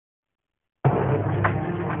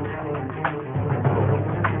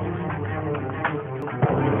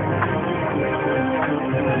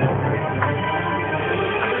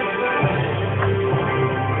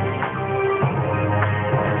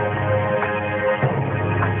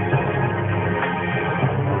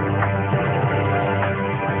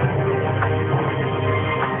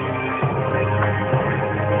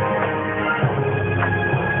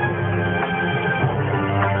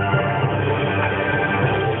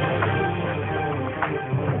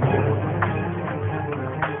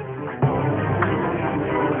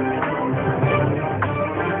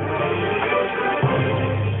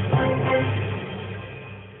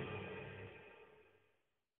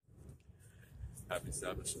Happy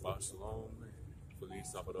Sabbath, Shabbat Shalom,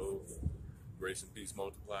 Feliz Sabado. Grace and peace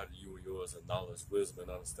multiply to you and yours in knowledge, wisdom,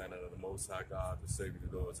 and understanding of the Most High God, the Savior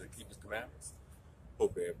of those that keep His commandments.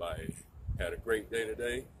 Hope everybody had a great day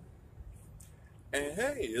today. And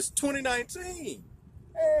hey, it's 2019.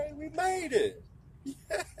 Hey, we made it.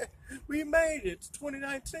 Yeah, we made it. It's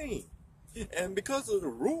 2019. And because of the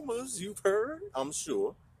rumors you've heard, I'm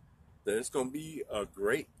sure, that it's going to be a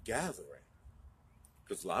great gathering.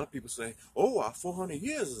 Because a lot of people say, oh, our 400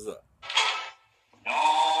 years is up.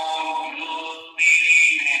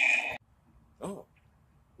 Oh,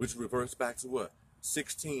 which reverts back to what?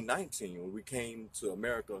 1619, when we came to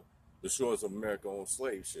America, the shores of America on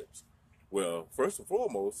slave ships. Well, first and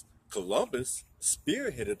foremost, Columbus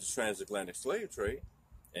spearheaded the transatlantic slave trade,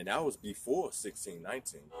 and that was before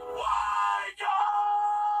 1619.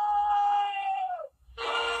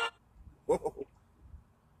 Whoa.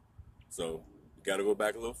 So, you got to go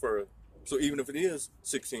back a little further. So even if it is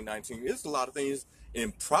 1619, there's a lot of things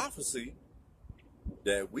in prophecy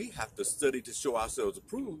that we have to study to show ourselves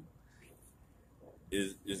approved.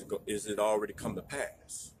 Is it already come to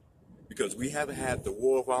pass? Because we haven't had the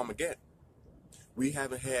war of Armageddon. We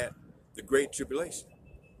haven't had the Great Tribulation.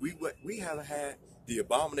 We haven't had the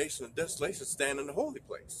abomination of desolation stand in the holy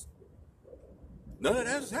place. None of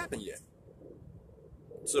that has happened yet.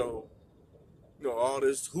 So, all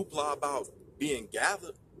this hoopla about being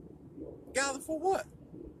gathered for what?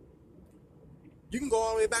 You can go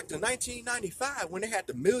all the way back to 1995 when they had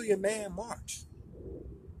the Million Man March.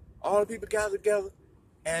 All the people gathered together,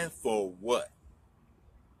 and for what?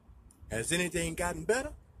 Has anything gotten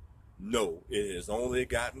better? No, it has only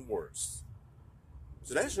gotten worse.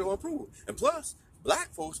 So that's your improvement. And plus,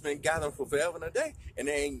 black folks been gathering for forever and a day, and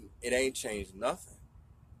it ain't changed nothing.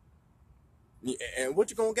 And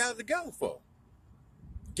what you gonna gather together for?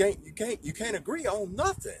 You can't agree on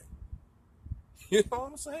nothing. You know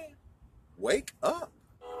what I'm saying? Wake up.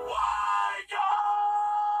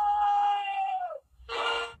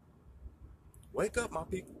 Wake up, my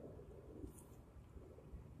people.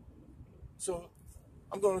 So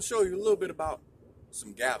I'm going to show you a little bit about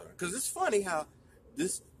some gathering. Because it's funny how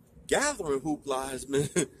this gathering hoopla has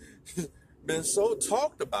been so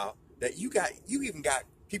talked about that you even got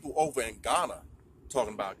people over in Ghana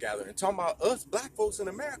talking about gathering and talking about us black folks in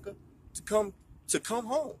America to come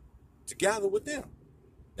home, to gather with them.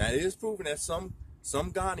 Now it is proven that some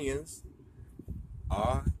Ghanaians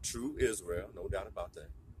are true Israel, no doubt about that.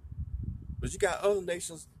 But you got other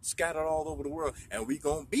nations scattered all over the world, and we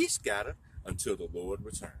gonna be scattered until the Lord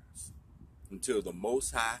returns, until the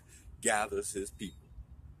Most High gathers His people.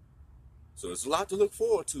 So it's a lot to look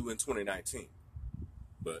forward to in 2019.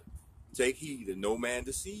 But take heed that no man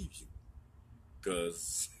deceives you,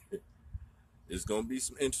 because it's gonna be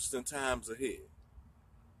some interesting times ahead.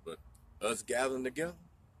 But us gathering together,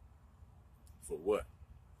 for what?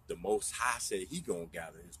 The Most High said He gonna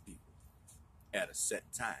gather His people at a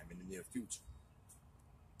set time in the near future.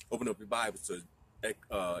 Open up your Bible to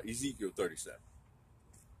Ezekiel 37.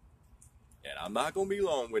 And I'm not going to be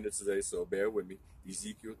long-winded today, so bear with me.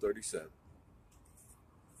 Ezekiel 37.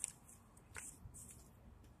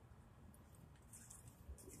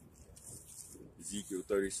 Ezekiel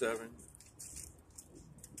 37.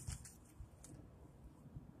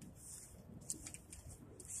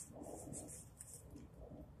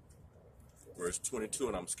 Verse 22,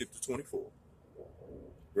 and I'm going to skip to 24.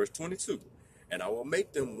 Verse 22, and I will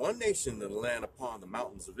make them one nation in the land upon the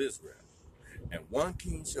mountains of Israel, and one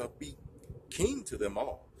king shall be king to them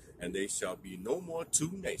all, and they shall be no more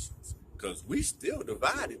two nations, because we still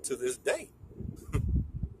divided to this day.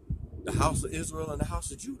 The house of Israel and the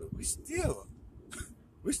house of Judah, we still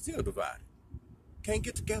divided. Can't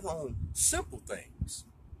get together on simple things.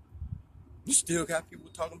 You still got people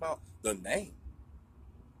talking about the name.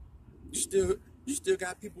 You still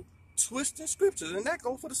got people twisting scriptures, and that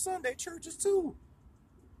goes for the Sunday churches too.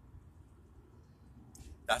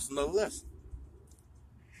 That's another lesson.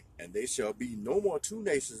 And they shall be no more two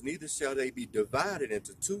nations, neither shall they be divided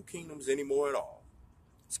into two kingdoms anymore at all.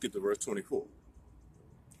 Skip to verse 24.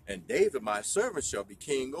 And David, my servant, shall be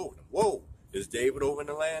king over them. Whoa, is David over in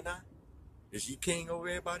the land now? Is he king over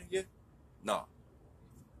everybody yet? No,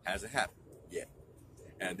 hasn't happened yet.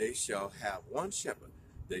 And they shall have one shepherd.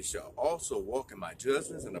 They shall also walk in my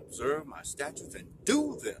judgments and observe my statutes and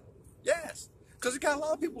do them. Yes, because you got a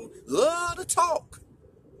lot of people love to talk,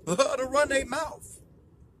 love to run their mouth,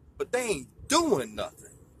 but they ain't doing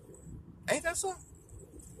nothing. Ain't that so?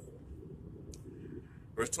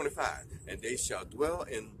 Verse 25, and they shall dwell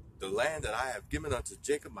in the land that I have given unto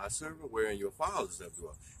Jacob my servant, wherein your fathers have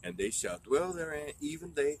dwelt, and they shall dwell therein,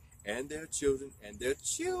 even they and their children and their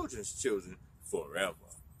children's children forever.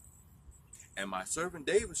 And my servant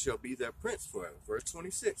David shall be their prince forever. Verse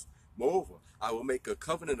 26. Moreover, I will make a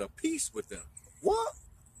covenant of peace with them. What?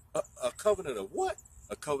 A covenant of what?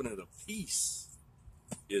 A covenant of peace.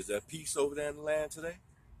 Is there peace over there in the land today?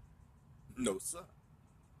 No, sir.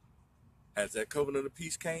 Has that covenant of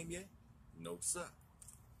peace came yet? No, sir.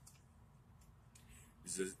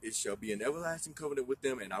 It says, it shall be an everlasting covenant with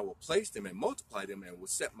them, and I will place them and multiply them, and will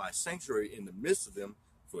set my sanctuary in the midst of them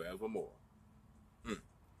forevermore.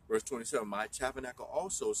 Verse 27, my tabernacle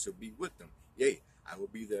also shall be with them. Yea, I will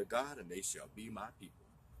be their God, and they shall be my people.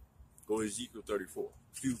 Go to Ezekiel 34,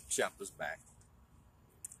 a few chapters back.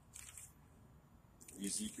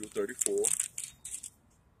 Ezekiel 34.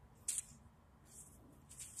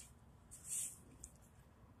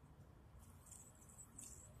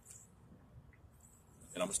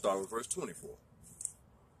 And I'm going to start with verse 24.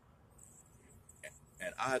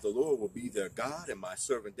 And I, the Lord, will be their God, and my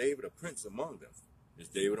servant David a prince among them. Is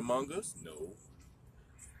David among us? No.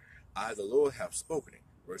 I, the Lord, have spoken it.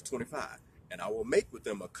 Verse 25. And I will make with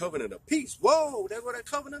them a covenant of peace. Whoa, there go that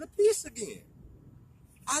covenant of peace again.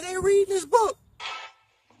 Are they reading this book?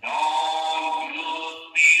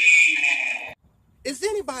 Is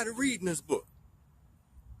anybody reading this book?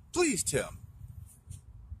 Please tell me.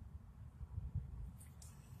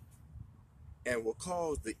 And will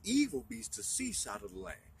cause the evil beasts to cease out of the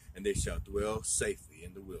land, and they shall dwell safely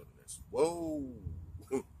in the wilderness. Whoa.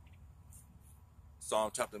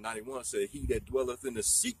 Psalm chapter 91 said, he that dwelleth in the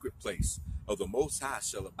secret place of the Most High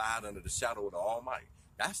shall abide under the shadow of the Almighty.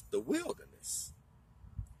 That's the wilderness.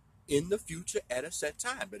 In the future at a set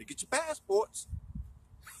time. Better get your passports.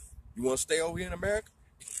 You want to stay over here in America?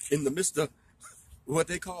 In the midst of what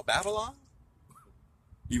they call Babylon?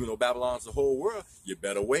 Even though Babylon's the whole world, you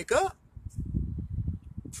better wake up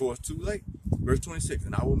before it's too late. Verse 26,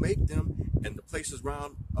 and I will make them and the places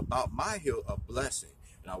round about my hill a blessing,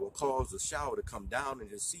 and I will cause the shower to come down in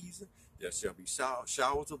his season. There shall be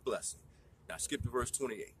showers of blessing. Now skip to verse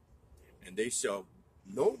 28. And they shall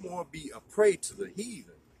no more be a prey to the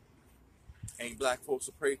heathen. Ain't black folks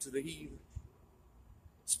a prey to the heathen?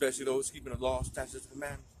 Especially those keeping the law, statutes, and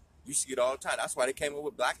commandments. You see it all the time. That's why they came up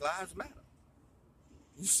with Black Lives Matter.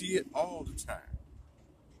 You see it all the time.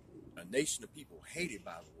 A nation of people hated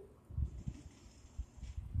by the world.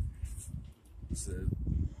 It says,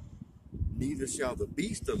 neither shall the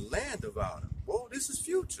beast of the land devour them. Whoa, this is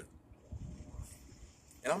future.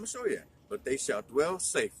 And I'm going to show you that. But they shall dwell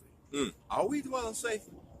safely. Are we dwelling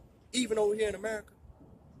safely? Even over here in America?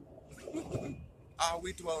 Are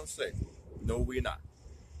we dwelling safely? No, we're not.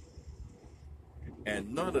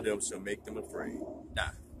 And none of them shall make them afraid.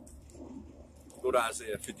 Now, go to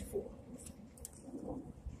Isaiah 54.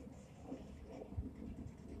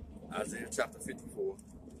 Isaiah chapter 54.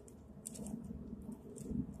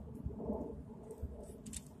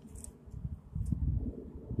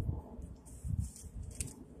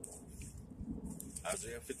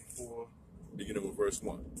 Isaiah 54, beginning with verse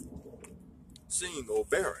 1. Sing, O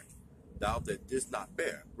barren, thou that didst not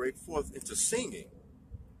bear, break forth into singing,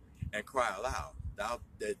 and cry aloud, thou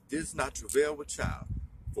that didst not travail with child.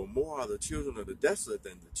 For more are the children of the desolate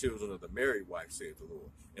than the children of the married wife, saith the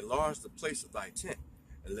Lord. Enlarge the place of thy tent,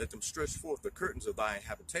 and let them stretch forth the curtains of thy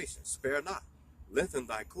habitation. Spare not, lengthen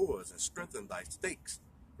thy cords, and strengthen thy stakes.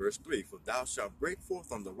 Verse 3, for thou shalt break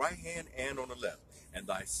forth on the right hand and on the left, and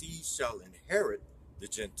thy seed shall inherit the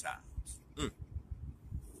Gentiles.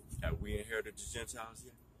 Have we inherited the Gentiles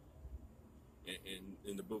yet?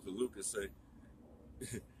 In the book of Luke, it say,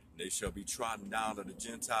 they shall be trodden down of the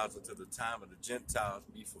Gentiles until the time of the Gentiles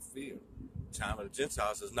be fulfilled. The time of the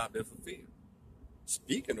Gentiles has not been fulfilled.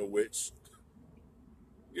 Speaking of which,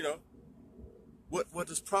 you know, what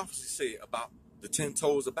does prophecy say about the 10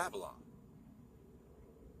 toes of Babylon?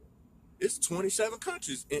 It's 27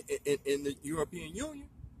 countries in the European Union.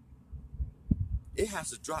 It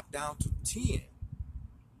has to drop down to 10.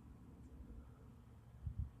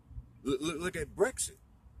 Look at Brexit.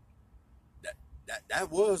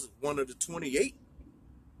 That was one of the 28,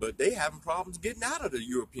 but they having problems getting out of the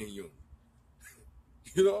European Union.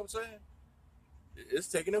 You know what I'm saying? It's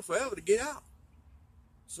taking them forever to get out.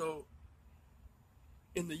 So,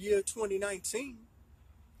 in the year 2019,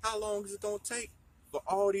 how long is it going to take for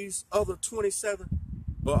all these other 27,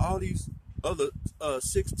 or all these other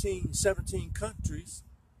 16, 17 countries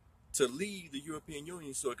to leave the European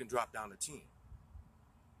Union so it can drop down to 10?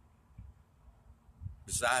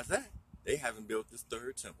 Besides that, they haven't built this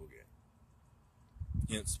third temple yet.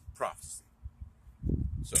 Hence prophecy.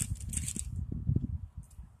 So,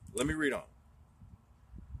 let me read on.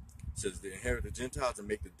 It says, they inherit the Gentiles and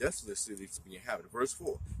make the desolate cities to be inhabited. Verse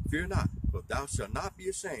 4, fear not, for thou shalt not be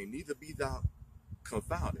ashamed, neither be thou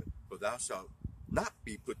confounded, for thou shalt not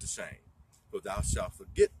be put to shame. For thou shalt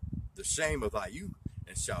forget the shame of thy youth,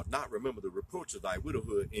 and shalt not remember the reproach of thy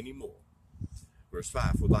widowhood any more. Verse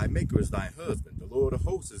 5, for thy maker is thy husband, the Lord of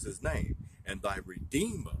hosts is his name, and thy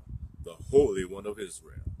Redeemer, the Holy One of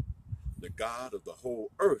Israel. The God of the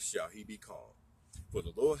whole earth shall he be called. For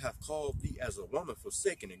the Lord hath called thee as a woman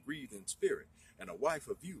forsaken and grieved in spirit, and a wife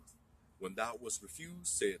of youth, when thou wast refused,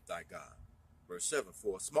 saith thy God. Verse 7,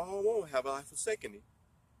 for a small moment have I forsaken thee,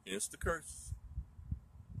 hence the curse.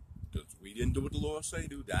 Because we didn't do what the Lord say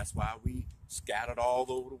do, that's why we scattered all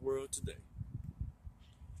over the world today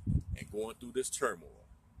and going through this turmoil.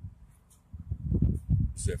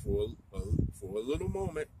 He said, for a little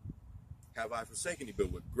moment have I forsaken thee,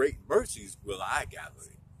 but with great mercies will I gather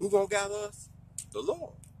thee. Who gonna gather us? The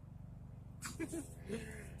Lord.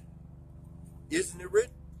 Isn't it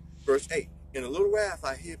written? Verse 8, in a little wrath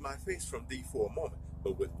I hid my face from thee for a moment,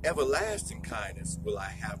 but with everlasting kindness will I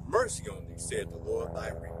have mercy on thee, said the Lord thy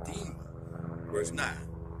Redeemer. Verse 9,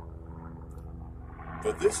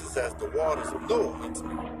 for this is as the waters of Noah unto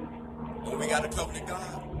me. When we got a covenant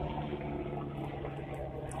God,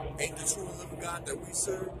 ain't the true and living God that we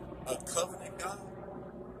serve a covenant God?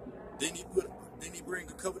 Didn't he bring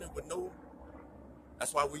a covenant with Noah?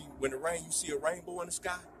 That's why when it rains, you see a rainbow in the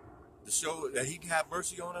sky to show that he can have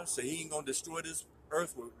mercy on us, so he ain't gonna destroy this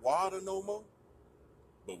earth with water no more,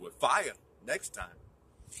 but with fire next time.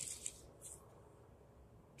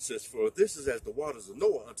 It says, for this is as the waters of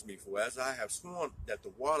Noah unto me, for as I have sworn that the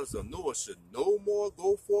waters of Noah should no more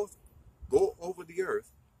go over the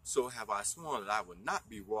earth, so have I sworn that I will not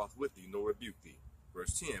be wroth with thee, nor rebuke thee.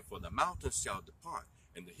 Verse 10, for the mountains shall depart,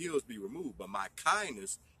 and the hills be removed, but my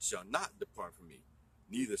kindness shall not depart from me,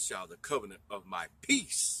 neither shall the covenant of my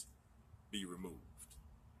peace be removed,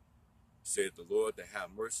 said the Lord that have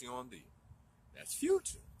mercy on thee. That's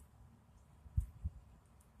future.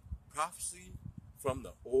 Prophecy from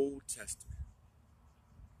the Old Testament.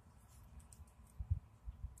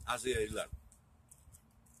 Isaiah 11.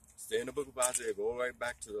 Stay in the book of Isaiah. Go right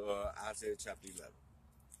back to Isaiah chapter 11.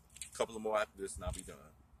 A couple of more after this and I'll be done.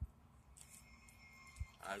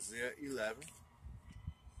 Isaiah 11.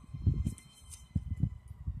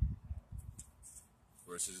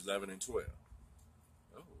 Verses 11 and 12.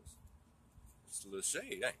 Oh, it's a little shade,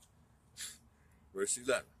 ain't it? Verse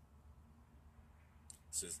 11.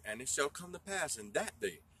 It says, and it shall come to pass in that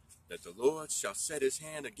day that the Lord shall set his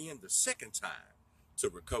hand again the second time to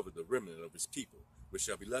recover the remnant of his people, which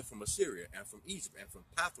shall be left from Assyria, and from Egypt, and from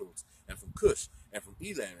Pathros, and from Cush, and from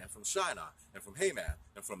Elam, and from Shinar, and from Hamath,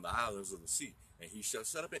 and from the islands of the sea. And he shall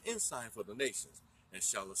set up an ensign for the nations, and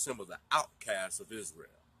shall assemble the outcasts of Israel,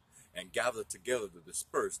 and gather together the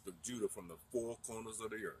dispersed of Judah from the four corners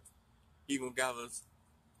of the earth. He gonna gather us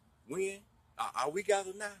when? Are we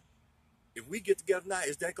gathered now? If we get together now,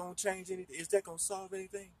 is that gonna change anything? Is that gonna solve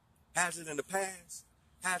anything? Has it in the past?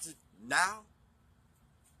 Has it now?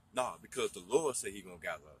 No, because the Lord said he gonna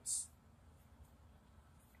gather us.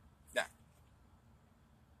 Now,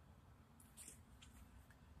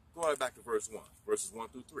 go right back to verse 1, verses 1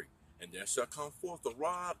 through 3. And there shall come forth a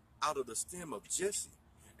rod out of the stem of Jesse,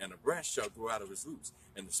 and a branch shall grow out of his roots,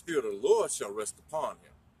 and the Spirit of the Lord shall rest upon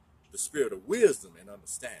him, the Spirit of wisdom and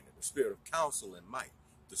understanding, the Spirit of counsel and might,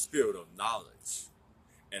 the Spirit of knowledge,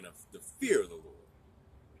 and of the fear of the Lord.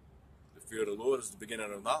 The fear of the Lord is the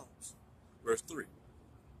beginning of knowledge. Verse 3.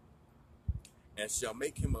 And shall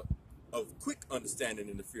make him of quick understanding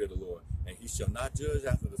in the fear of the Lord, and he shall not judge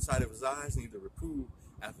after the sight of his eyes, neither reprove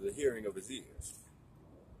after the hearing of his ears.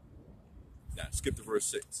 Now, skip to verse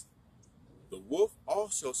 6. The wolf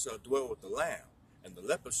also shall dwell with the lamb, and the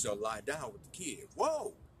leopard shall lie down with the kid.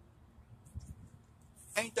 Whoa!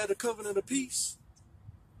 Ain't that a covenant of peace?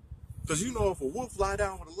 Because you know if a wolf lie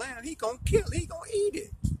down with a lamb, he gonna kill it, he gonna eat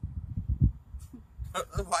it.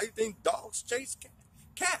 Why you think dogs chase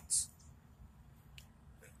cats?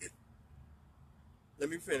 Let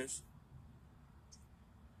me finish.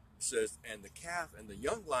 It says, and the calf and the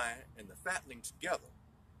young lion and the fatling together,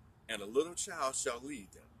 and a little child shall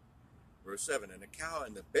lead them. Verse 7, and the cow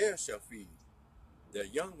and the bear shall feed. Their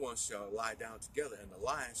young ones shall lie down together, and the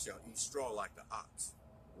lion shall eat straw like the ox.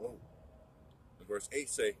 Whoa. And verse 8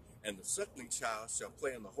 say, and the suckling child shall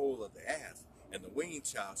play in the hole of the ass, and the weaned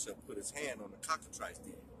child shall put his hand on the cockatrice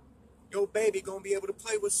den. Your baby gonna be able to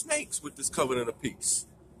play with snakes with this covenant of peace.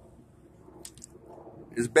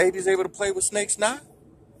 Is babies able to play with snakes now?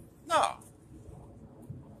 No.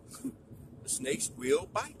 The snakes will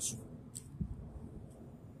bite you.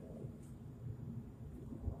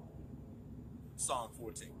 Psalm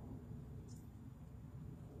 14.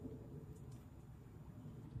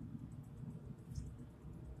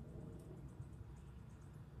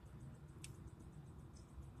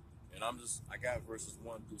 And I got verses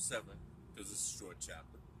 1 through 7 because it's a short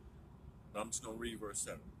chapter. But I'm just going to read verse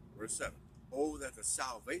 7. Verse 7. Oh, that the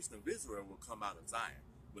salvation of Israel will come out of Zion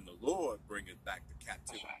when the Lord bringeth back the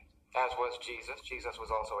captivity. As was Jesus. Jesus was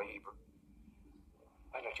also a Hebrew.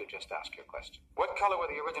 Why don't you just ask your question? What color were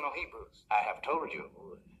the original Hebrews? I have told you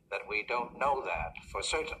that we don't know that for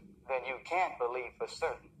certain. Then you can't believe for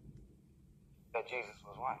certain that Jesus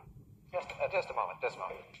was white. Just a moment.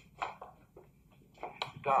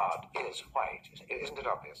 God is white. Isn't it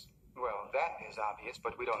obvious? Well, that is obvious,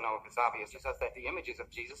 but we don't know if it's obvious. It's just that the images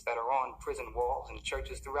of Jesus that are on prison walls and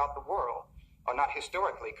churches throughout the world are not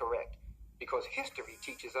historically correct, because history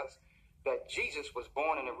teaches us that Jesus was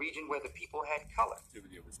born in a region where the people had color.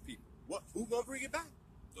 Activity of his people. What? Who gonna bring it back?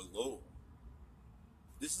 The Lord.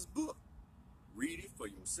 This is book. Read it for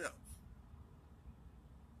yourself.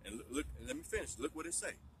 And look, and let me finish. Look what it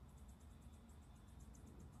say.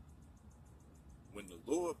 When the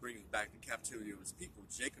Lord brings back the captivity of his people,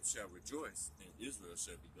 Jacob shall rejoice, and Israel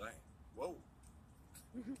shall be glad. Whoa.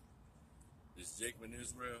 Is Jacob and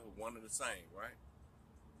Israel one and the same, right?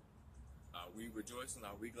 Are we rejoicing?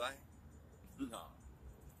 Are we glad? No.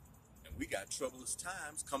 And we got troublous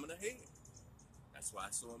times coming ahead. That's why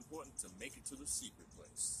it's so important to make it to the secret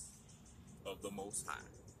place of the Most High.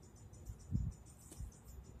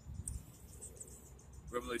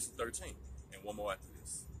 Revelation 13, and one more after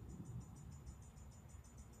this.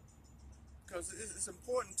 Because it's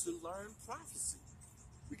important to learn prophecy.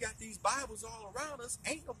 We got these Bibles all around us.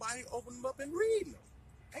 Ain't nobody opening them up and reading them.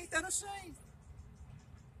 Ain't that a shame?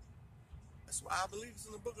 That's why I believe it's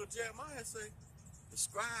in the book of Jeremiah. Say the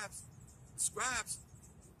scribes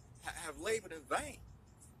have labored in vain.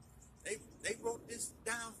 They wrote this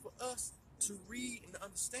down for us to read and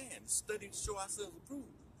understand, study to show ourselves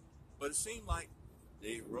approved. But it seemed like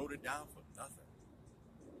they wrote it down for nothing.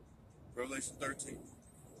 Revelation 13.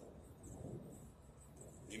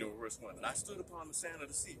 You know, verse 1. And I stood upon the sand of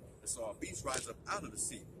the sea, and saw a beast rise up out of the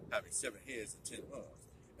sea, having 7 heads and 10 horns,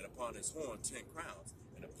 and upon his horn 10 crowns,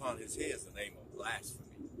 and upon his heads the name of blasphemy.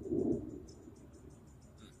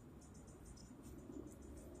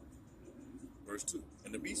 Verse 2.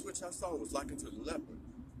 And the beast which I saw was like unto the leopard,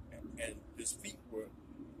 and his feet were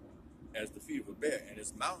as the feet of a bear, and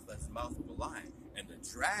his mouth as the mouth of a lion. And the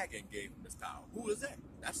dragon gave him this power. Who is that?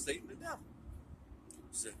 That's Satan the devil.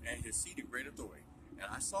 And his seat of great authority. And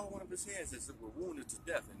I saw one of his heads as it were wounded to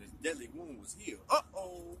death, and his deadly wound was healed.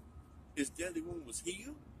 Uh-oh! His deadly wound was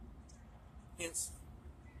healed. Hence,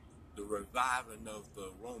 the reviving of the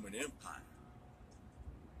Roman Empire.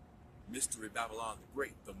 Mystery Babylon the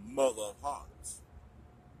Great, the mother of harlots.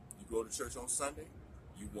 You go to church on Sunday,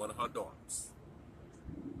 you one of her daughters.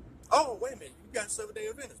 Oh, wait a minute, you got Seventh-day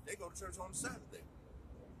Adventists. They go to church on Saturday.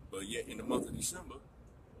 But yet, in the month of December,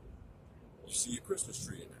 you see a Christmas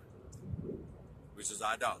tree in there, which is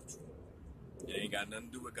idolatry. It ain't got nothing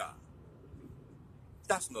to do with God.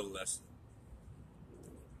 That's another lesson.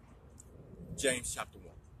 James chapter 1.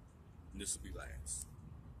 And this will be last.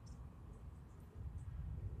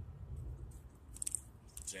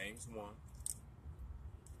 James 1.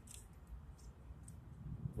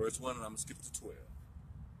 Verse 1, and I'm going to skip to 12.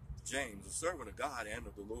 James, a servant of God and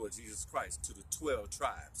of the Lord Jesus Christ, to the 12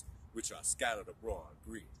 tribes which are scattered abroad,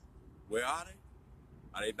 greet. Where are they?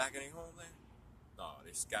 Are they back in their homeland? No,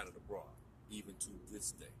 they're scattered abroad, even to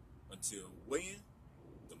this day. Until when?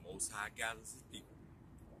 The Most High gathers his people.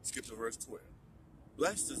 Skip to verse 12.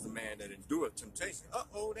 Blessed is the man that endureth temptation.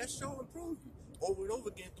 Uh-oh, that sure improve you. Over and over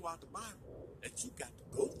again throughout the Bible, that you got to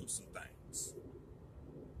go through some things.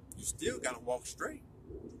 You still got to walk straight,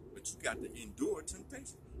 but you got to endure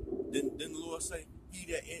temptation. Didn't the Lord say,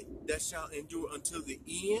 he that shall endure until the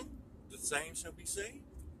end, the same shall be saved?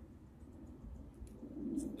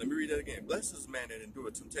 Let me read that again. Blessed is the man that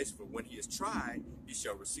endureth temptation, for when he is tried, he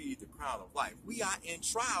shall receive the crown of life. We are in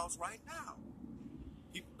trials right now.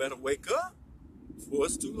 People better wake up before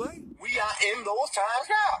it's too late. We are in those times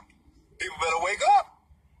now. People better wake up.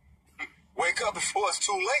 Wake up before it's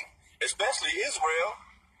too late. Especially Israel.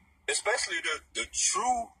 Especially the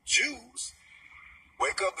true Jews.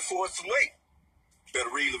 Wake up before it's too late. Better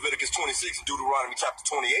read Leviticus 26 and Deuteronomy chapter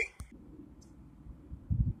 28.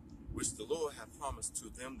 Which the Lord hath promised to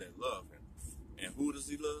them that love him. And who does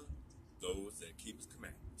he love? Those that keep his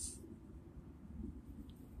commandments.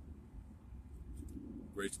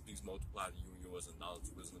 Grace and peace multiply to you and yours in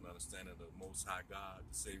knowledge, wisdom, and understanding of the Most High God,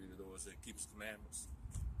 the Savior of those that keep his commandments.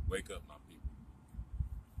 Wake up, my people.